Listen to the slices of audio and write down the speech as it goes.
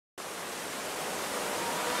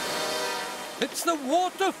It's the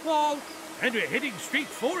waterfall! And we're heading straight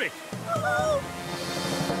for it. Oh!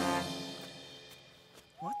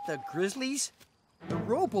 What the grizzlies? The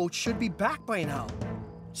rowboat should be back by now.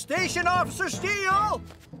 Station Officer Steele!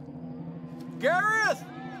 Gareth!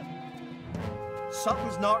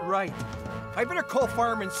 Something's not right. I better call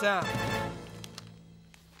Fireman Sam.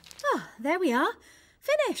 Ah, there we are.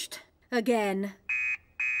 Finished. Again.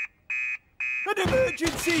 An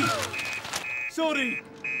emergency! Sorry.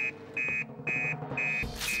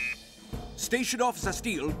 Station Officer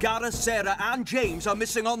Steele, Gareth, Sarah and James are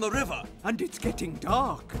missing on the river. And it's getting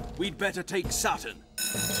dark. We'd better take Saturn.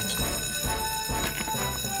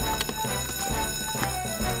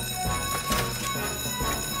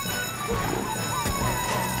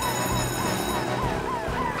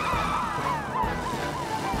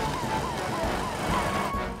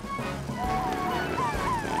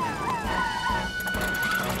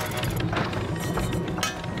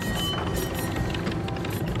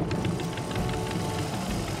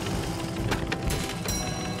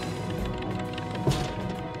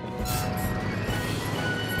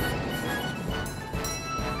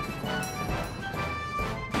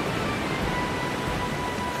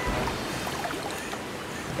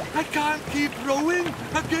 I can't keep rowing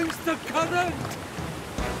against the current.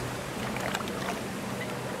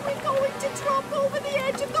 We're going to drop over the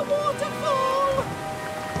edge of the waterfall.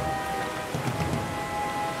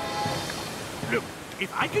 Look,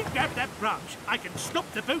 if I can grab that branch, I can stop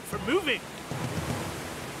the boat from moving.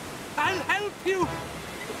 I'll help you.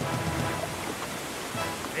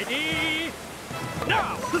 Ready?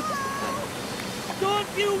 Now!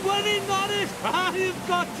 Don't you worry, Norris. I've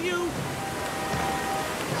got you.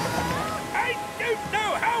 I don't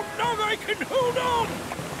know how long I can hold on!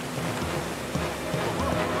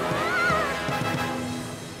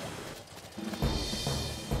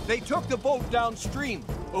 They took the boat downstream.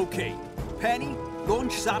 Okay. Penny,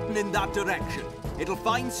 launch Saturn in that direction. It'll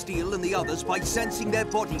find Steele and the others by sensing their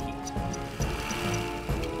body heat.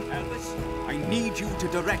 Elvis, I need you to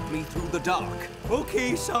direct me through the dark.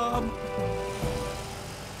 Okay, Sam.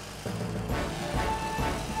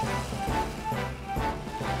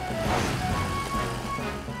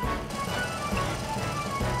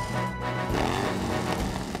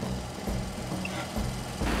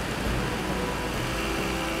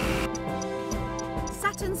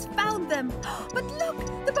 Saturn's found them. But look,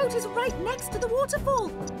 the boat is right next to the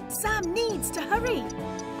waterfall. Sam needs to hurry.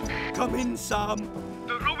 Come in, Sam.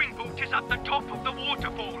 The rowing boat is at the top of the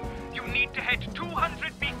waterfall. You need to head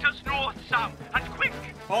 200 meters north, Sam, and quick.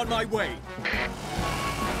 On my way.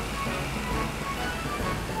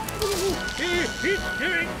 He's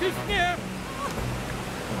doing this here.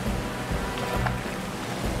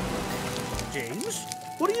 James,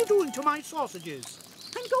 what are you doing to my sausages?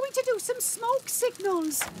 I'm going to do some smoke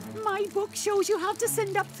signals. My book shows you how to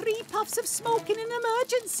send up 3 puffs of smoke in an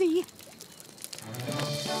emergency.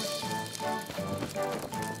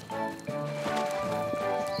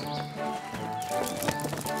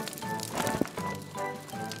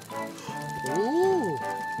 Ooh,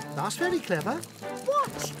 that's very clever.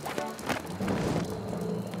 Watch.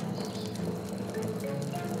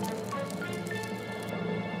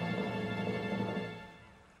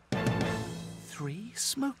 Three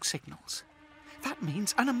smoke signals. That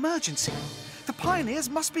means an emergency. The pioneers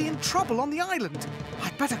must be in trouble on the island.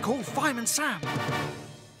 I'd better call Fireman Sam.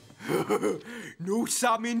 No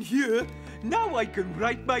Sam in here. Now I can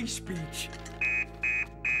write my speech.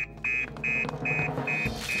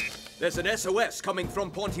 There's an SOS coming from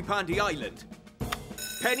Pontypandy Island.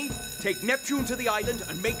 Penny, take Neptune to the island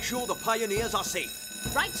and make sure the pioneers are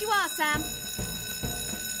safe. Right you are, Sam.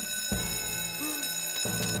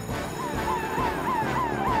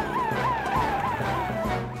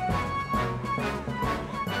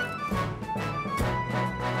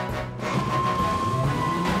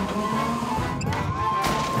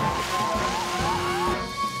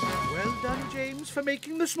 Well done, James, for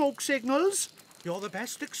making the smoke signals. You're the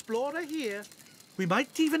best explorer here. We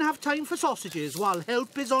might even have time for sausages while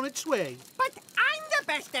help is on its way. But I'm the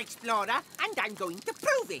best explorer, and I'm going to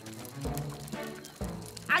prove it.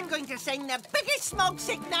 I'm going to send the biggest smoke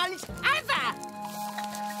signals ever!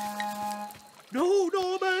 No,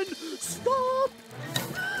 Norman! Stop!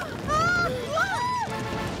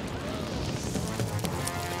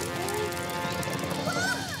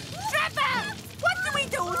 Trevor! What do we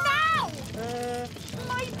do now?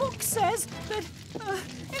 My book says that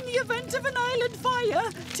in the event of an island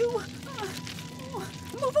fire, to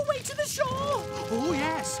move away to the shore. Oh,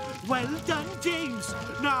 yes. Well done, James.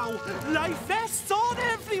 Now, life vests on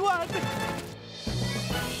everyone.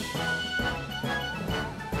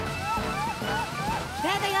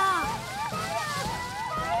 There they are.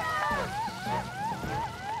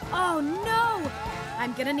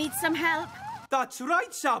 I'm gonna need some help. That's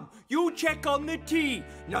right, Sam. You check on the tea.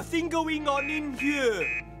 Nothing going on in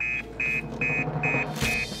here.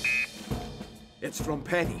 It's from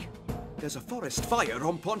Penny. There's a forest fire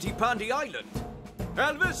on Pontypandy Island.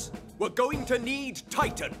 Elvis, we're going to need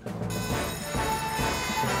Titan.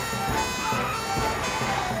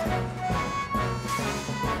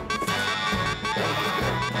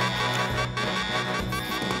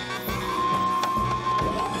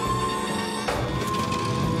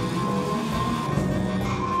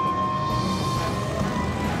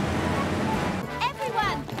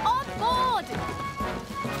 Everyone, on board!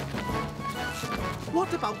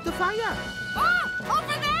 What about the fire? Oh,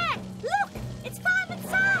 over there! Look, it's Fireman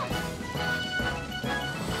Sam!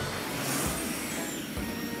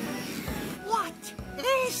 What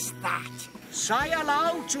is that? Say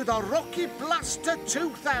hello to the Rocket Blaster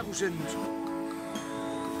 2000.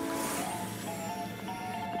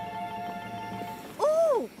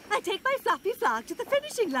 Oh, I take my fluffy flag to the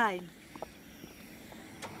finishing line.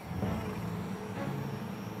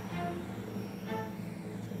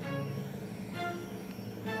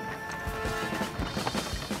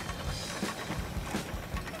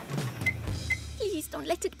 Please don't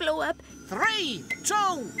let it blow up. 3, 2,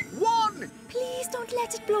 1, Please don't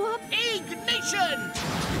let it blow up. ignition!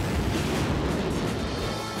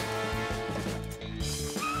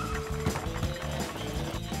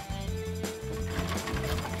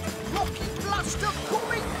 Rocket Blaster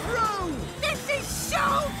coming through! This is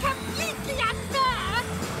so completely unfair!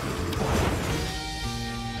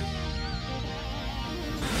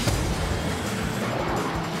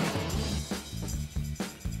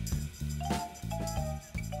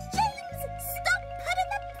 James, stop putting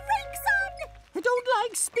the brakes on! I don't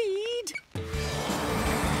like speed.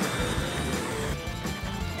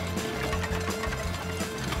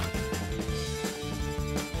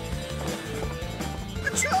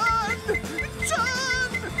 Turn!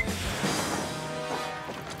 Turn!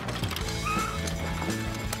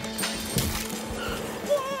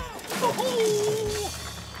 Oh!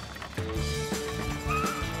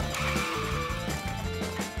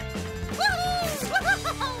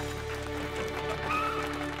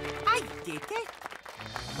 I did it!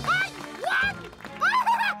 I won!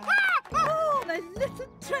 Oh, my little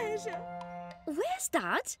treasure. Where's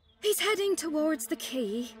Dad? He's heading towards the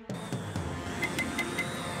quay.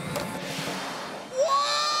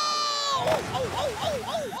 Whoa!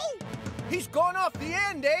 Oh! He's gone off the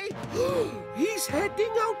end, eh? He's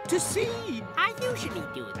heading out to sea. I usually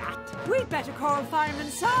do that. We'd better call Fireman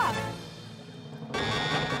Sam.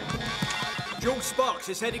 Joe Sparks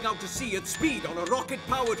is heading out to sea at speed on a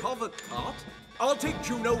rocket-powered hover cart. I'll take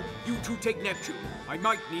Juno, you two take Neptune. I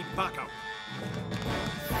might need backup.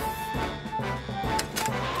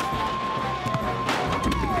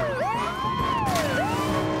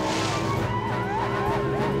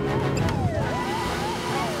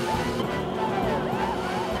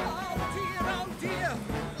 Oh dear!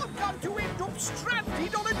 I'm going to end up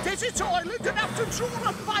stranded on a desert island and have to draw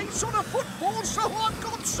a face on a football so I've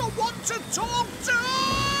got someone to talk to!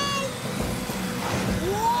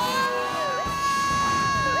 Whoa!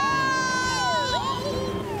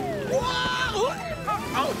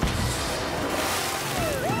 Oh!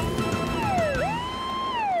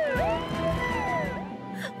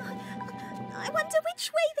 I wonder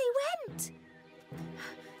which way they went.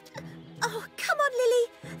 Oh, come on, Lily.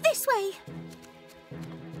 This way.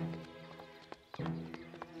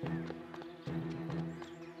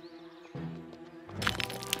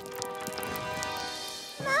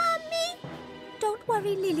 Mommy! Don't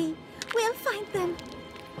worry, Lily. We'll find them.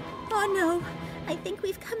 Oh, no. I think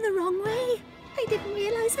we've come the wrong way. I didn't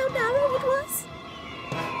realize how narrow it was.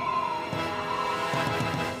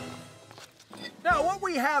 Now, what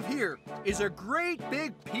we have here is a great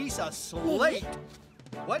big piece of slate.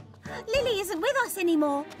 What? Lily isn't with us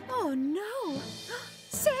anymore. Oh, no.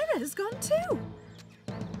 Sarah's gone too.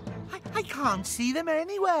 I can't see them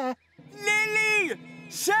anywhere. Lily!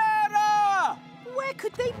 Sarah! Where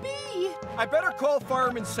could they be? I better call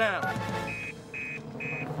Fireman Sam.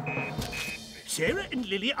 Sarah and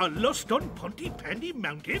Lily are lost on Pontypandy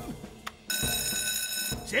Mountain.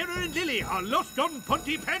 Sarah and Lily are lost on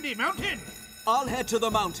Pontypandy Mountain. I'll head to the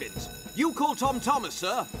mountains. You call Tom Thomas,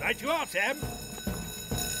 sir. Right you are, Sam.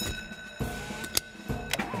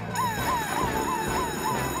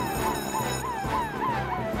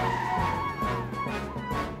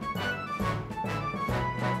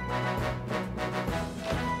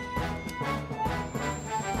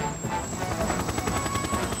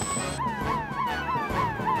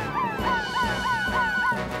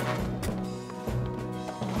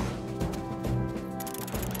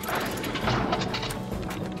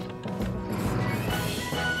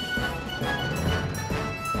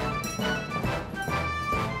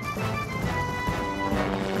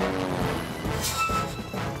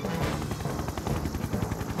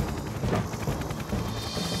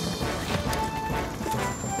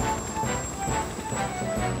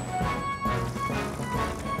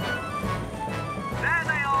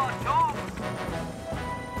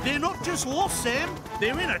 They're not just lost, Sam.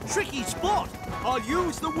 They're in a tricky spot. I'll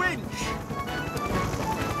use the winch.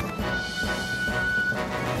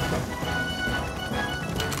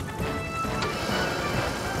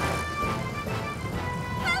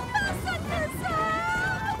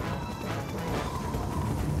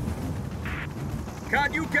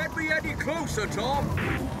 Can you get me any closer, Tom?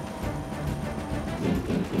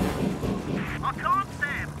 I can't,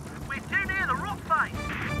 Sam. We're too near the rock face.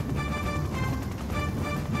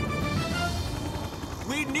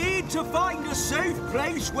 We need to find a safe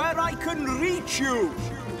place where I can reach you.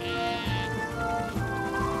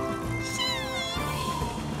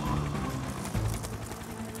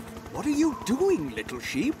 What are you doing, little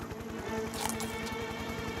sheep?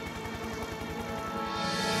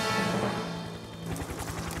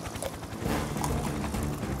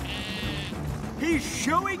 He's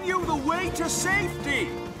showing you the way to safety.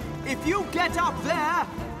 If you get up there,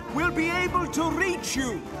 we'll be able to reach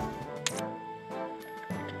you.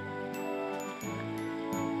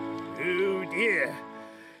 Oh, dear.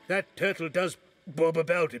 That turtle does bob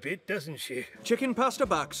about a bit, doesn't she? Chicken pasta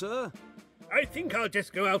back, sir. I think I'll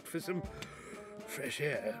just go out for some fresh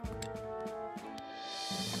air.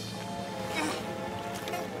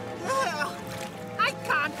 I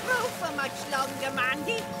can't row for much longer,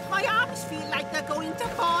 Mandy. My arms feel like they're going to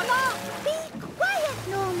fall off. Be quiet,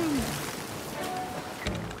 Norman.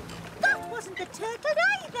 That wasn't the turtle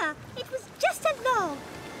either. It was just a log.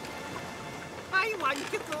 I want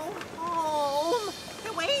to go home.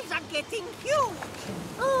 The waves are getting huge.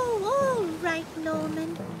 Oh, all right,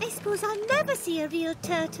 Norman. I suppose I'll never see a real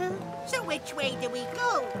turtle. So which way do we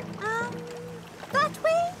go? That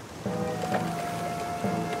way?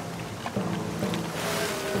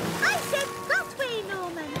 I said that way,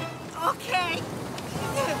 Norman. Okay.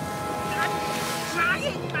 I'm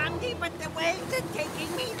trying, Mandy, but the waves are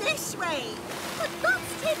taking me this way. But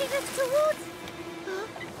that's taking us towards...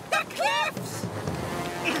 The cliffs!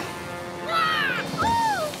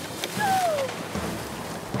 Oh, no!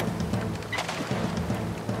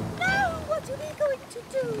 Now, what are we going to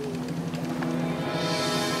do?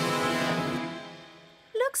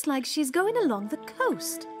 Looks like she's going along the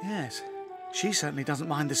coast. Yes. She certainly doesn't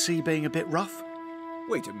mind the sea being a bit rough.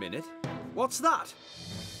 Wait a minute. What's that?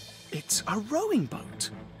 It's a rowing boat.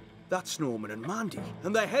 That's Norman and Mandy,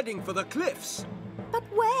 and they're heading for the cliffs. But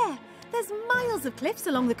where? There's miles of cliffs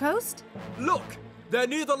along the coast. Look, they're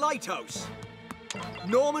near the lighthouse.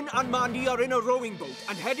 Norman and Mandy are in a rowing boat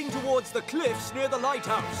and heading towards the cliffs near the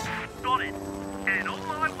lighthouse. Got it. Head on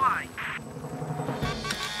my way.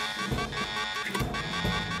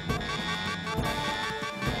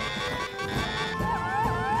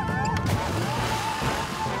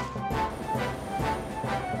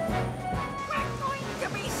 We're going to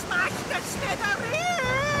be smashed to smithereens!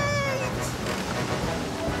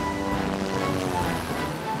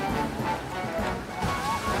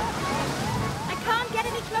 I can't get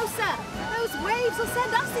any closer. Those waves will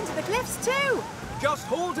send us into the cliffs too. Just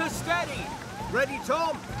hold her steady. Ready,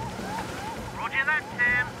 Tom? Roger that,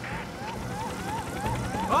 Sam.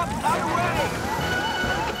 Up and away!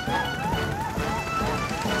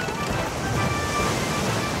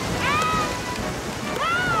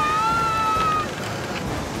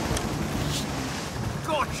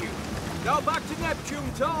 Got you. Now back to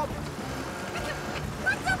Neptune, Tom.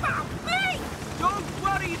 What about me? Don't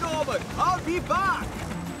worry, Norman. I'll be back.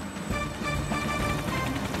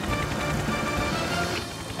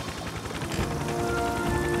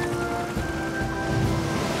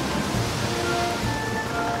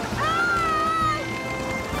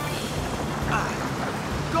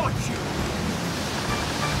 Got you.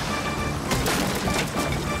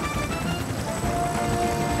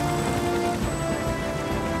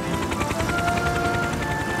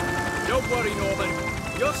 Don't worry, Norman.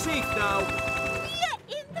 You're safe now. We're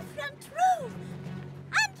in the front row.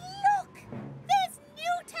 And look! There's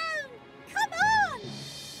Newtown! Come on!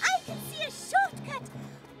 I can see a shortcut.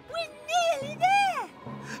 We're nearly there.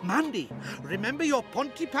 Mandy, remember your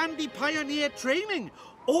Pontypandy pioneer training.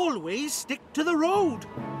 Always stick to the road.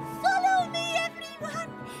 Follow me, everyone.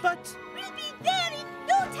 But We'll be there in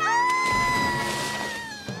no time.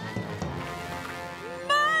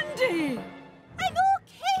 Mandy! I'm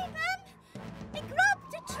okay, ma'am. I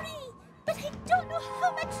grabbed a tree, but I don't know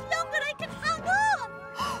how much longer I can hang on.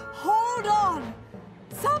 Hold on!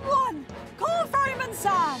 Someone! Call Fireman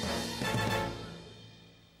Sam!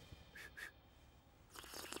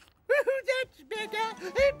 oh, that's better. A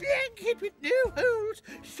blanket with no holes,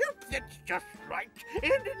 soup that's just right, and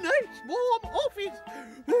a nice warm office.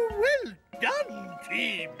 Well done,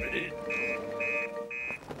 team.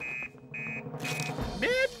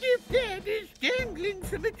 Mandy Flood is standing dangling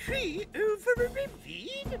from a tree over a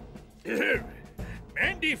ravine?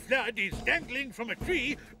 Mandy Flood is dangling from a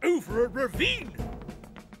tree over a ravine.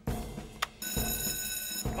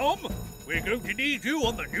 Tom, we're going to need you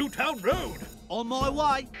on the Newtown Road. On my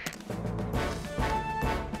way.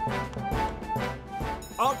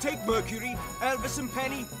 I'll take Mercury. Elvis and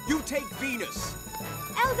Penny, you take Venus.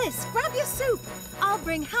 Elvis, grab your soup. I'll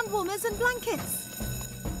bring hand warmers and blankets.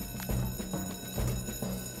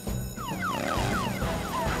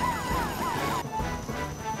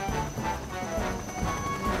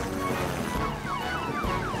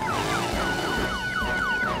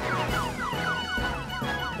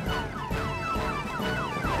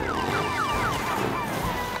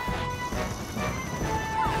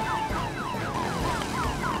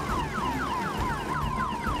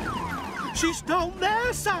 She's down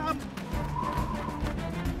there, Sam.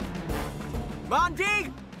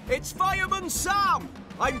 Mandy, it's Fireman Sam.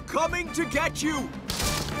 I'm coming to get you.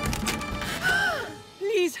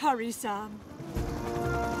 Please hurry, Sam.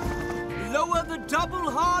 Lower the double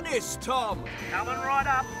harness, Tom. Coming right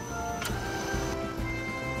up.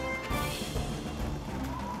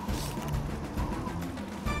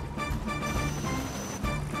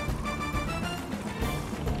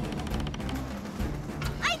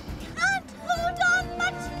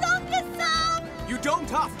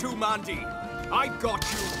 Don't have to, Mandy. I've got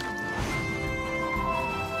you.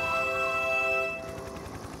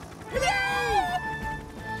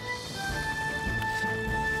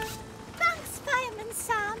 Thanks, Fireman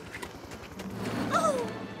Sam. Oh,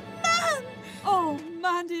 Mum! Oh,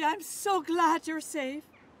 Mandy, I'm so glad you're safe.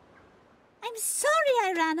 I'm sorry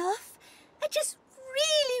I ran off. I just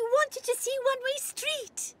really wanted to see One Way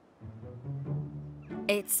Street.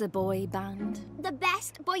 It's a boy band. The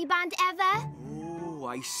best boy band ever. Oh,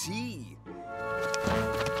 I see.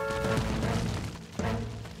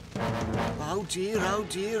 Oh dear, oh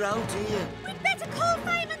dear, oh dear. We'd better call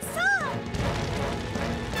Fireman Sam.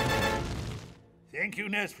 Thank you,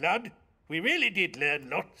 Nurse Flood. We really did learn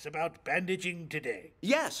lots about bandaging today.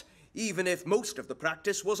 Yes, even if most of the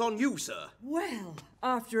practice was on you, sir. Well,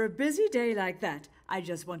 after a busy day like that, I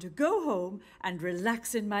just want to go home and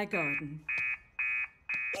relax in my garden.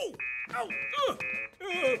 Oh! Ow!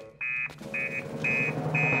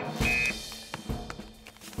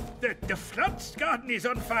 The Flood's garden is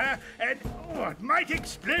on fire and it might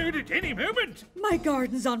explode at any moment. My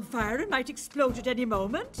garden's on fire and might explode at any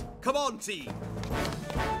moment. Come on, T.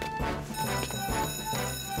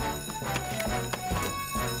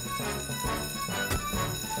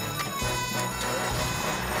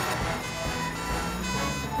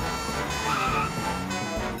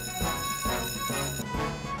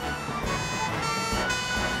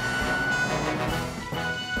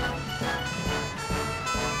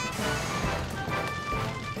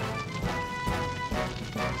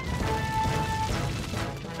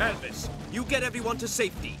 Elvis, you get everyone to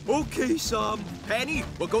safety. Okay, Sam. Penny,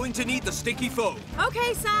 we're going to need the sticky foam.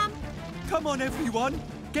 Okay, Sam. Come on, everyone.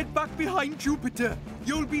 Get back behind Jupiter.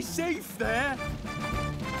 You'll be safe there.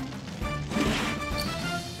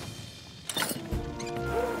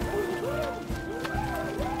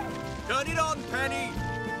 Turn it on, Penny.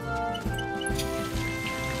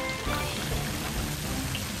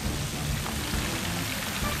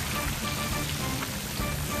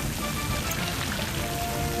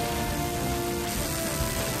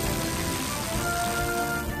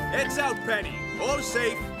 Heads out, Penny. All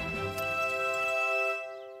safe.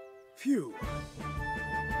 Phew.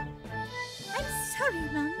 I'm sorry,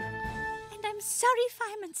 Mum. And I'm sorry,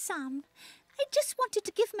 Fireman Sam. I just wanted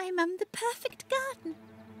to give my mum the perfect garden.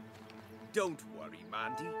 Don't worry,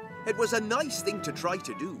 Mandy. It was a nice thing to try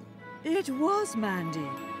to do. It was, Mandy.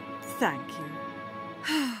 Thank you.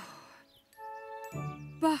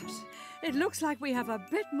 But it looks like we have a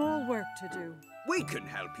bit more work to do. We can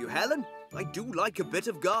help you, Helen. I do like a bit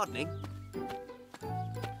of gardening.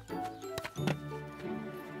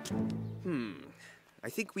 I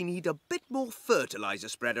think we need a bit more fertilizer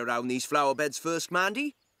spread around these flower beds first,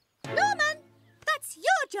 Mandy. Norman, that's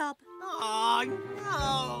your job. Oh,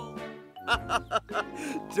 no.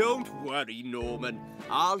 Don't worry, Norman.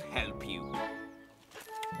 I'll help you.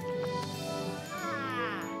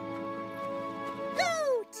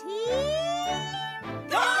 Go, team!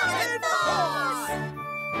 Garden Force!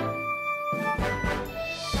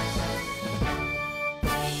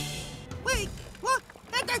 Wait, what?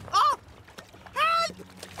 Oh! Help!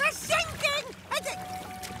 We're sinking!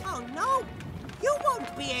 Oh, no. You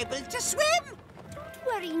won't be able to swim. Don't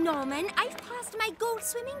worry, Norman. I've passed my gold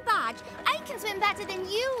swimming badge. I can swim better than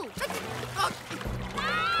you.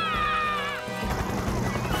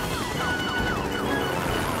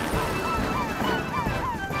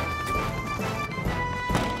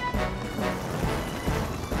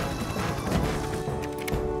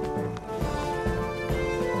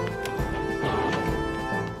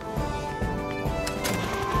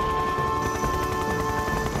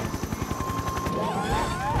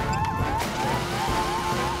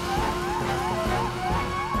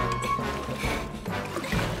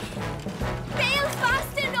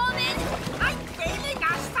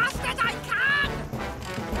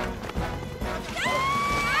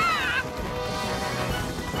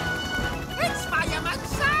 It's Fireman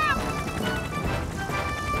Sam!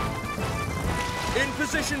 In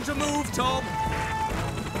position to move, Tom.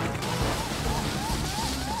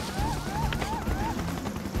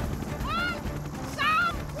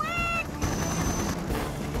 Sam, quick!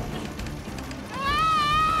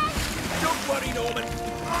 Don't worry, Norman.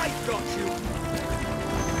 I've got you.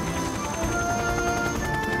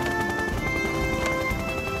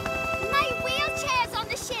 My wheelchair's on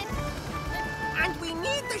the ship. And we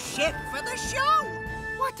need the ship for the show.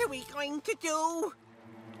 What are we going to do?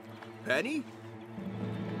 Penny?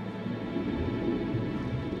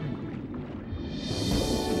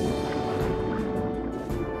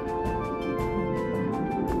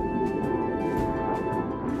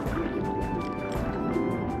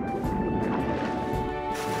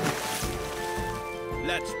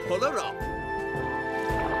 Let's pull her up.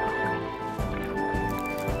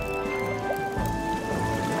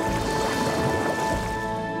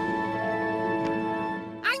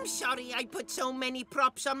 I'm sorry I put so many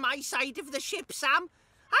props on my side of the ship, Sam.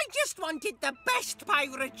 I just wanted the best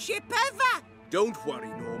pirate ship ever. Don't worry,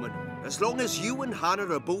 Norman. As long as you and Hannah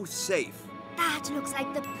are both safe. That looks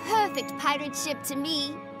like the perfect pirate ship to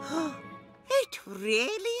me. It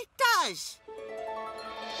really does.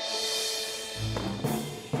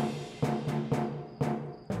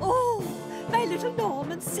 Oh, my little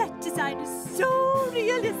Norman set design is so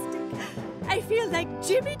realistic. I feel like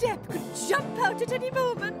Jimmy Depp could jump out at any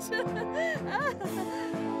moment.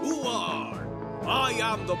 Who are? I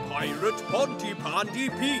am the pirate Pontypandy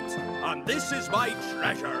Pete, and this is my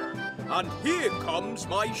treasure. And here comes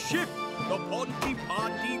my ship, the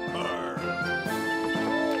Pontypandy Pearl.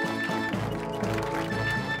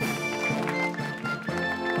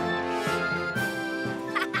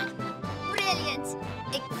 Brilliant.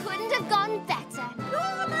 It couldn't have gone better.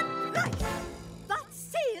 Norman Price! That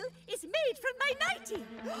sail is made from my nightie.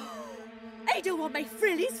 I don't want my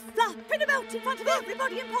frillies flapping about in front of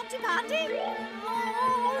everybody in Pontypandy.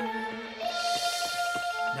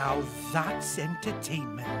 Now that's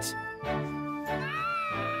entertainment.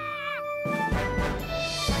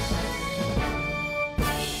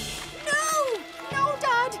 No,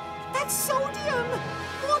 Dad. That's sodium.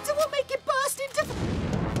 Water will make it burst into...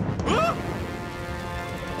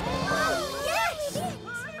 Yes!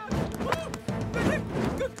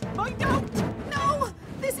 Find out! No,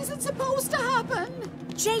 this isn't supposed to happen.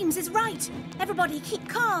 James is right. Everybody keep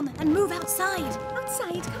calm and move outside.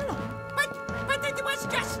 Outside, come along. But it was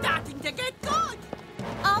just starting to get good.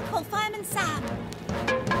 I'll call Fireman Sam.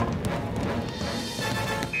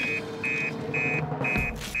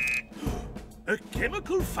 A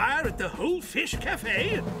chemical fire at the Whole Fish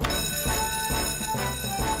Cafe?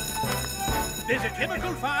 There's a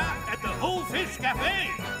chemical fire at the Whole Fish Cafe.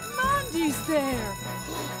 Mandy's there.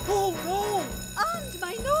 Oh, no! And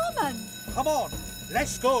my Norman. Come on,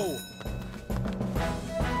 let's go.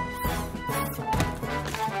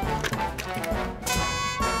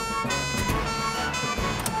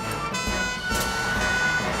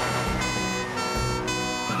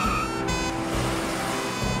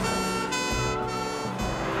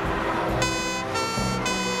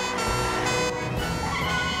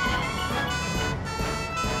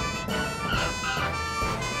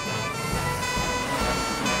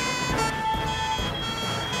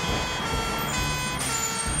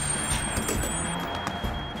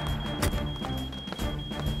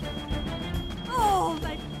 Oh,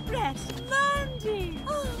 my fresh Mandy.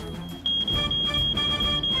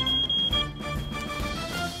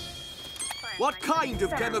 What kind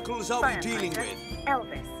of chemicals are we dealing with?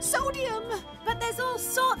 Sodium. But there's all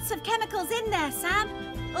sorts of chemicals in there, Sam.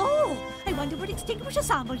 Oh, I wonder what extinguisher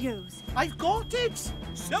Sam will use. I've got it.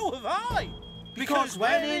 So have I. Because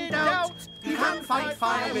when in doubt, you can fight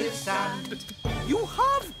fire with sand. You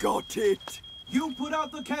have got it. You put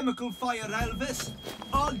out the chemical fire, Elvis.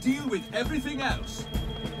 I'll deal with everything else.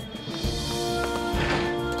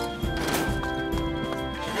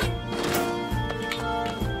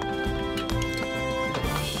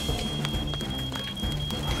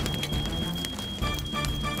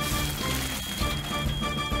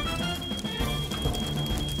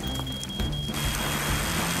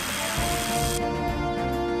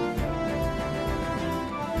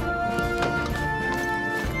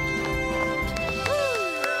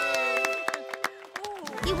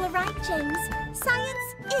 You were right, James.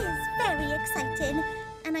 Science is very exciting.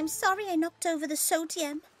 And I'm sorry I knocked over the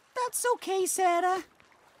sodium. That's okay, Sarah.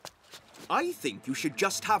 I think you should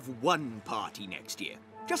just have one party next year.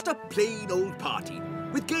 Just a plain old party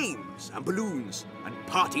with games and balloons and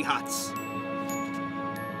party hats.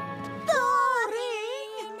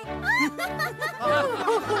 Boring! The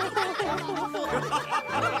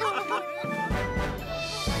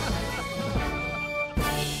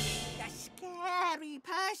scary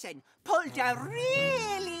person pulled a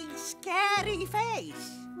really scary face.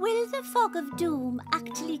 Will the fog of doom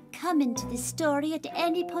actually come into the story at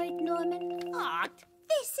any point, Norman? What?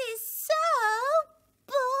 This is so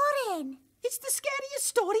boring. It's the scariest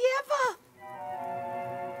story ever.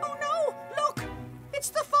 Oh no, look! It's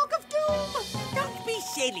the fog of doom! Don't be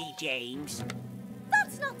silly, James.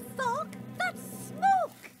 That's not fog, that's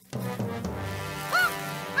smoke. Oh,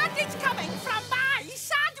 and it's coming from my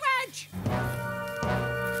sandwich!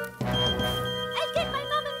 I'll get my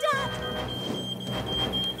mum and dad.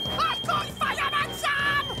 I've called Fireman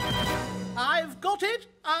Sam! I've got it.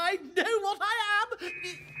 I know what I am.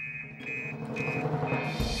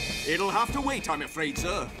 It'll have to wait, I'm afraid,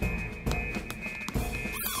 sir.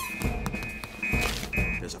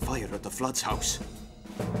 There's a fire at the Flood's house.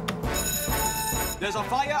 There's a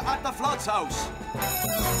fire at the Flood's house.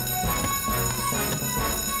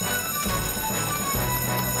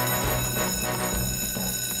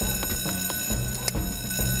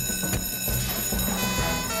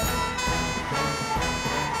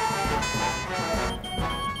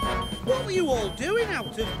 What were you all doing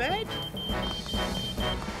out of bed?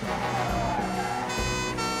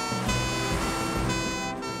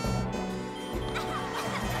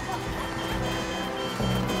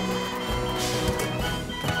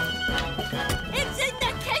 It's in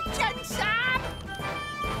the kitchen, Sam!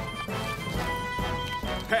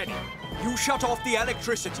 Penny, you shut off the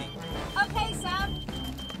electricity. Okay, Sam.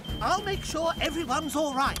 I'll make sure everyone's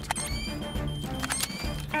all right.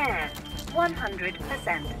 Air,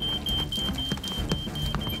 100%.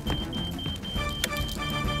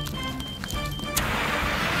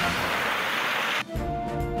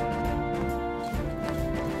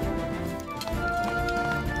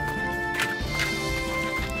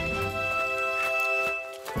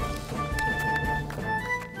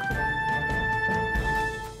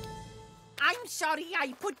 I'm sorry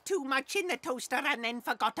I put too much in the toaster and then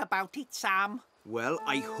forgot about it, Sam. Well,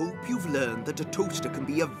 I hope you've learned that a toaster can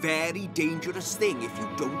be a very dangerous thing if you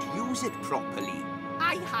don't use it properly.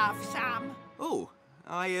 I have, Sam. Oh,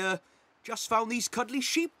 I just found these cuddly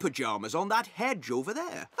sheep pyjamas on that hedge over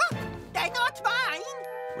there. Huh, they're not mine.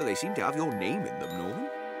 Well, they seem to have your name in them, Norman.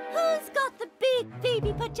 Who's got the big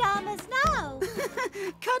baby pajamas now?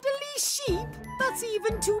 Cuddly sheep? That's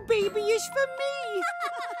even too babyish for me.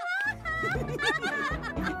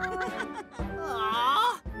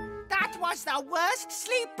 Aw, that was the worst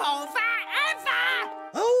sleepover ever!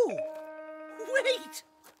 Oh! Wait!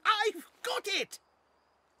 I've got it!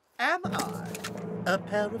 Am I a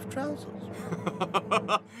pair of trousers?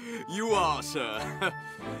 You are, sir.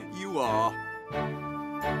 You are.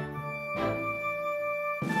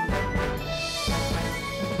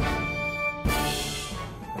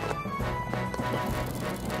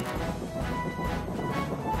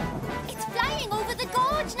 It's flying over the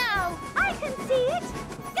gorge now. I can see it.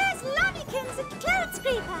 There's Lammykins and Cloud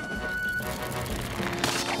Scraper.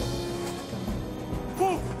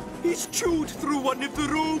 Oh, he's chewed through one of the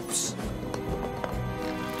ropes.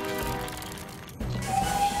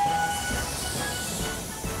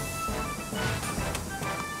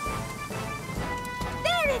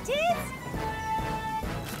 There it is.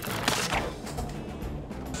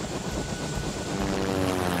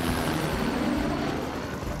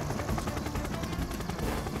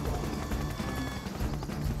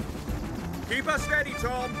 Keep her steady,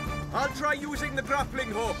 Tom. I'll try using the grappling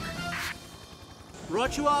hook.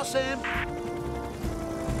 Right you are, Sam.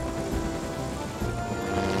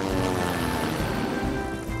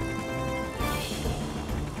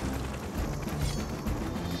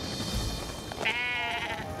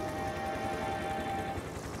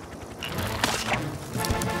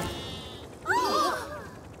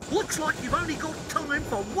 Looks like you've only got time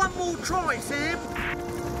for one more try, Sam.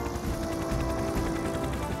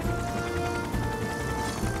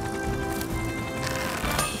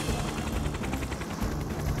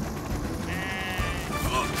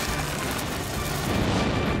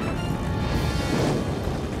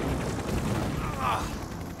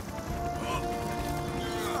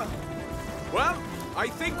 Well, I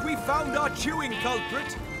think we found our chewing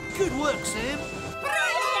culprit. Good work, Sam. Brilliant!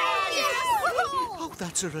 Oh,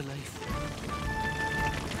 that's a relief.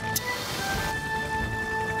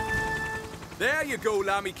 There you go,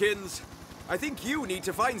 Lammykins. I think you need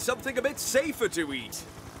to find something a bit safer to eat.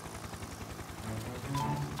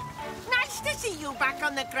 Nice to see you back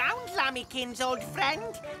on the ground, Lammykins, old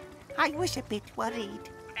friend. I was a bit worried.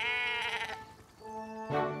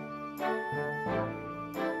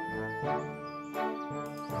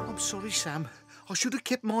 I'm sorry, Sam. I should have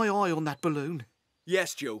kept my eye on that balloon.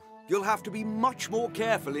 Yes, Joe. You'll have to be much more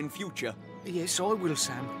careful in future. Yes, I will,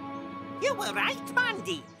 Sam. You were right,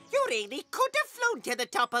 Mandy. You really could have flown to the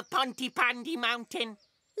top of Pontypandy Mountain.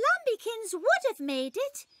 Lambykins would have made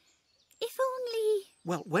it. If only...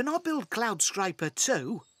 Well, when I build Cloud Scraper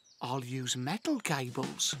 2, I'll use metal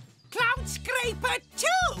cables. Cloud Scraper 2?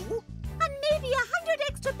 And maybe 100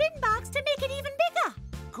 extra bin bags to make it even bigger.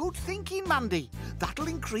 Good thinking, Mandy. That'll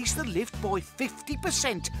increase the lift by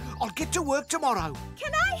 50%. I'll get to work tomorrow.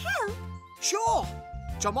 Can I help? Sure.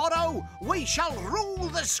 Tomorrow, we shall rule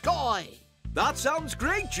the sky. That sounds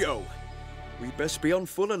great, Joe. We'd best be on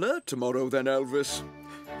full alert tomorrow then, Elvis.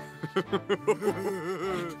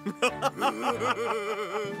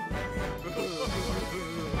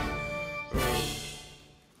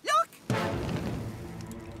 Look!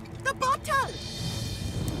 The bottle!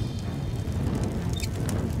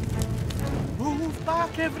 Move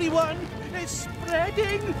back, everyone. It's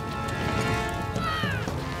spreading.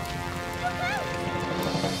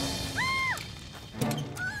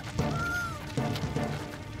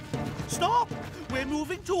 Stop! We're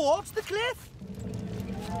moving towards the cliff.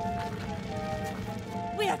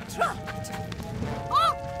 We're trapped.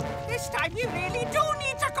 Oh! This time you really do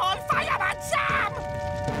need to call Fireman Sam!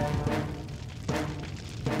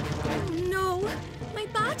 No, my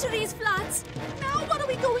battery's flat. Now what are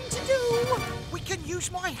we going to do? We can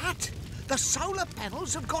use my hat. The solar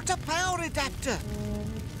panels have got a power adapter.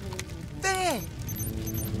 There.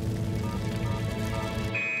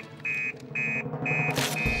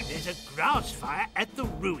 There's a grass fire at the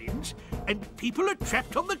ruins, and people are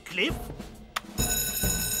trapped on the cliff.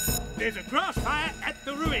 There's a grass fire at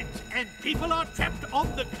the ruins, and people are trapped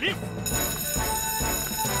on the cliff.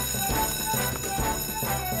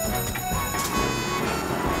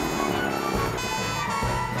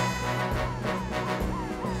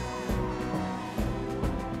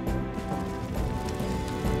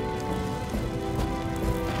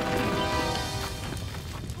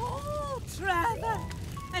 Oh, Trevor,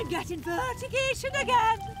 I'm getting vertigation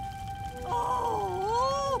again.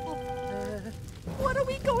 Oh! What are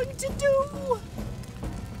we going to do?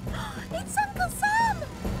 It's Uncle Sam!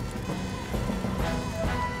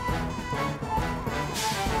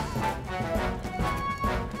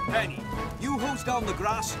 Penny, you hose down the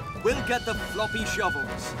grass. We'll get the floppy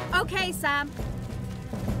shovels. Okay, Sam.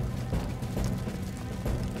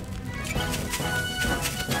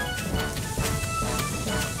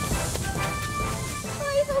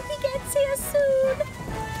 I hope he gets here soon.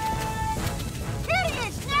 Here he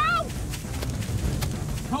is now!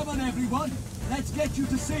 Come on, everyone. Let's get you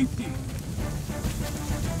to safety.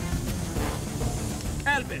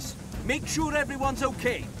 Elvis, make sure everyone's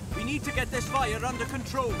okay. We need to get this fire under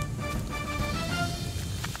control.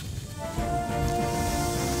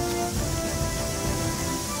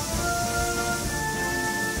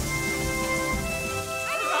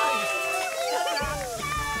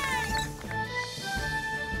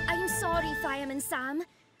 I'm sorry, Fireman Sam.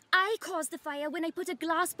 I caused the fire when I put a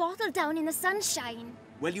glass bottle down in the sunshine.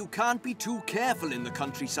 Well, you can't be too careful in the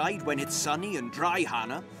countryside when it's sunny and dry,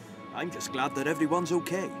 Hannah. I'm just glad that everyone's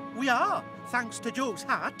okay. We are, thanks to Joe's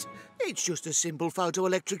hat. It's just a simple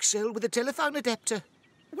photoelectric cell with a telephone adapter.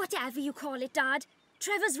 Whatever you call it, Dad.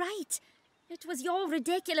 Trevor's right. It was your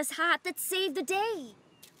ridiculous hat that saved the day.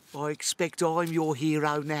 I expect I'm your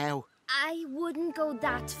hero now. I wouldn't go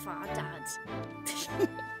that far, Dad.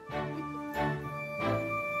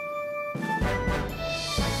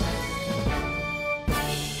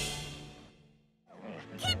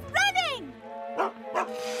 Keep running!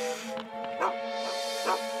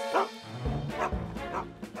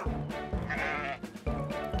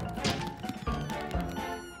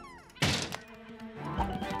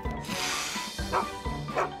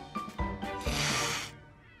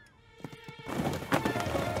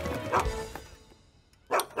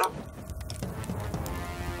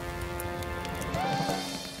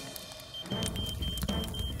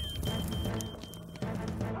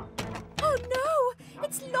 Oh no!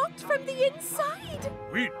 It's locked from the inside!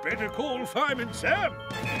 We'd better call Fireman Sam.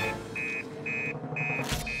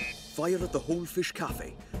 Fire at the Whole Fish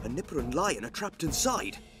Cafe. A Nipper and Lion are trapped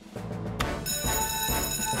inside.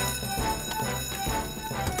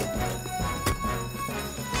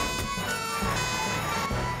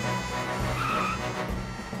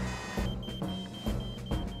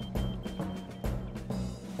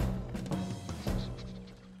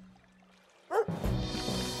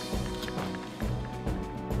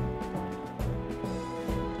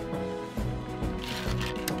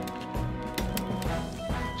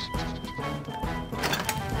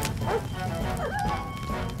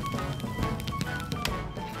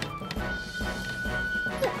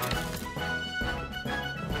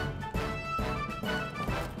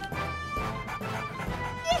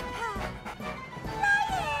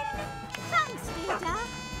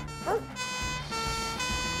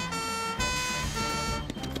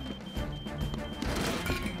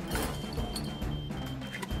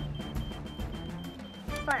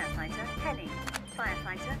 Firefighter Penny.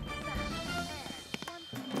 Firefighter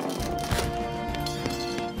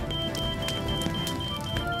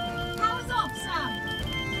Power's off, Sam.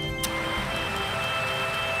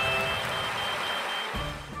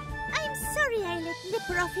 I'm sorry I let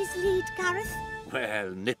Nipper off his lead, Gareth.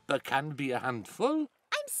 Well, Nipper can be a handful.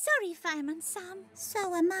 I'm sorry, Fireman Sam.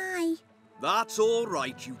 So am I. That's all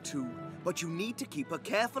right, you two. But you need to keep a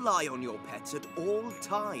careful eye on your pets at all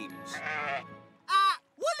times.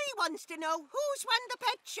 Wooly wants to know who's won the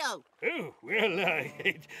pet show. Oh, well,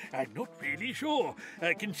 I'm not really sure,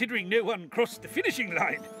 considering no one crossed the finishing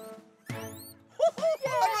line.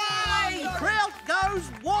 Hooray! Crowd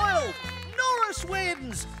goes wild! Norris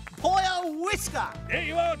wins! Boy a whisker! There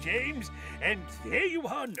you are, James. And there you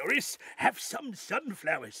are, Norris. Have some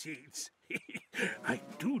sunflower seeds. I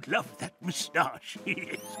do love that moustache.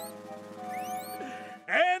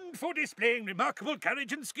 And for displaying remarkable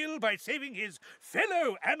courage and skill by saving his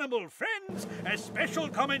fellow animal friends, a special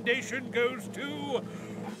commendation goes to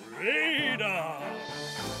Radar.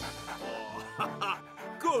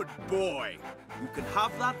 Good boy. You can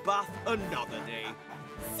have that bath another day.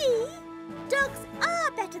 See? Dogs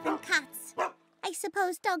are better than cats. I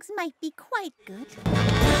suppose dogs might be quite good.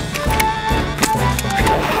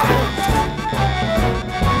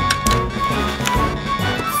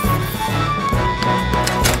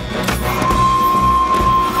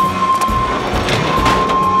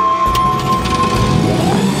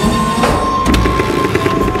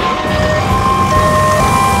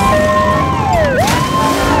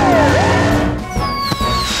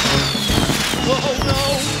 Oh no!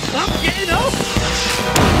 I'm getting off!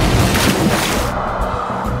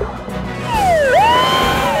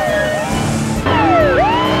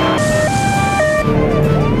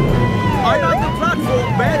 I'm at the platform,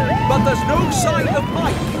 Ben, but there's no sign of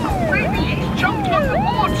Mike. Maybe he's jumped on the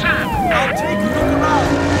board, Sam. I'll take a look around.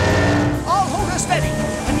 I'll hold her steady.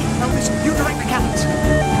 Penny, Elvis, you direct the cannons.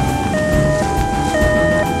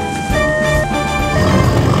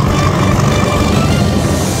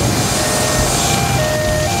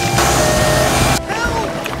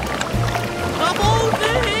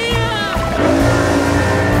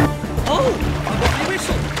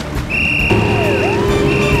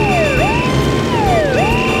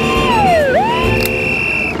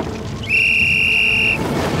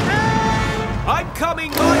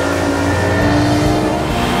 Coming, Mike!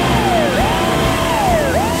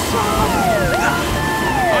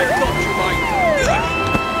 I've got you, Mike.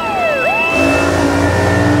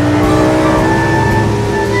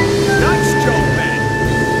 Nice job, Ben.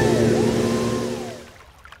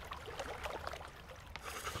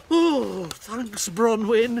 Oh, thanks,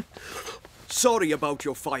 Bronwyn. Sorry about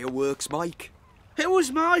your fireworks, Mike. It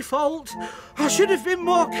was my fault. I should have been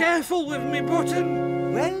more careful with me button.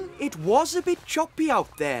 Well, it was a bit choppy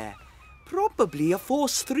out there. Probably a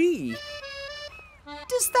force 3.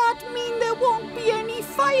 Does that mean there won't be any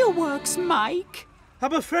fireworks, Mike?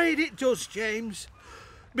 I'm afraid it does, James.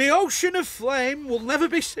 The ocean of flame will never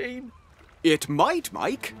be seen. It might,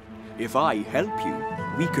 Mike. If I help you,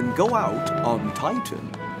 we can go out on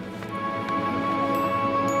Titan.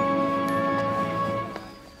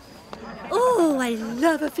 Oh, I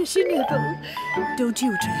love a fishy nibble. Don't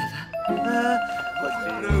you, Trevor?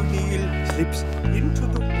 No, Neil slips into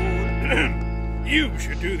the hole. You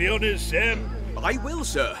should do the honours, Sam. I will,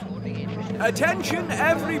 sir. Attention,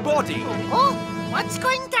 everybody. Oh, what's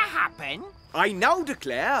going to happen? I now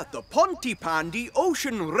declare the Pontypandy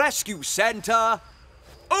Ocean Rescue Centre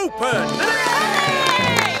open.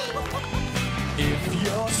 If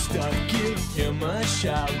you're stuck, give him a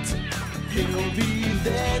shout. He'll be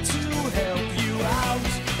there to help you out.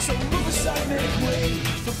 So move aside, make way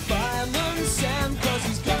for Fireman